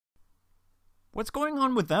What's going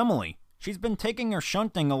on with Emily? She's been taking her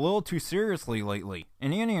shunting a little too seriously lately,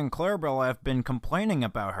 and Annie and Clarabelle have been complaining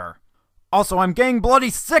about her. Also, I'm getting bloody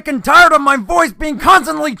sick and tired of my voice being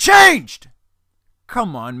constantly changed!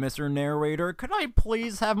 Come on, Mr. Narrator, could I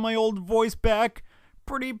please have my old voice back?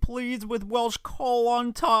 Pretty please with Welsh Cole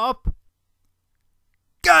on top.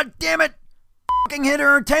 God damn it! Fucking Hit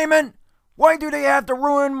Entertainment! Why do they have to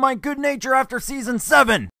ruin my good nature after season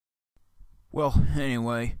 7? Well,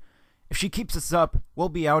 anyway, if she keeps this up, we'll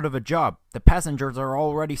be out of a job. The passengers are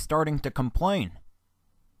already starting to complain.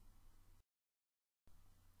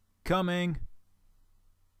 Coming.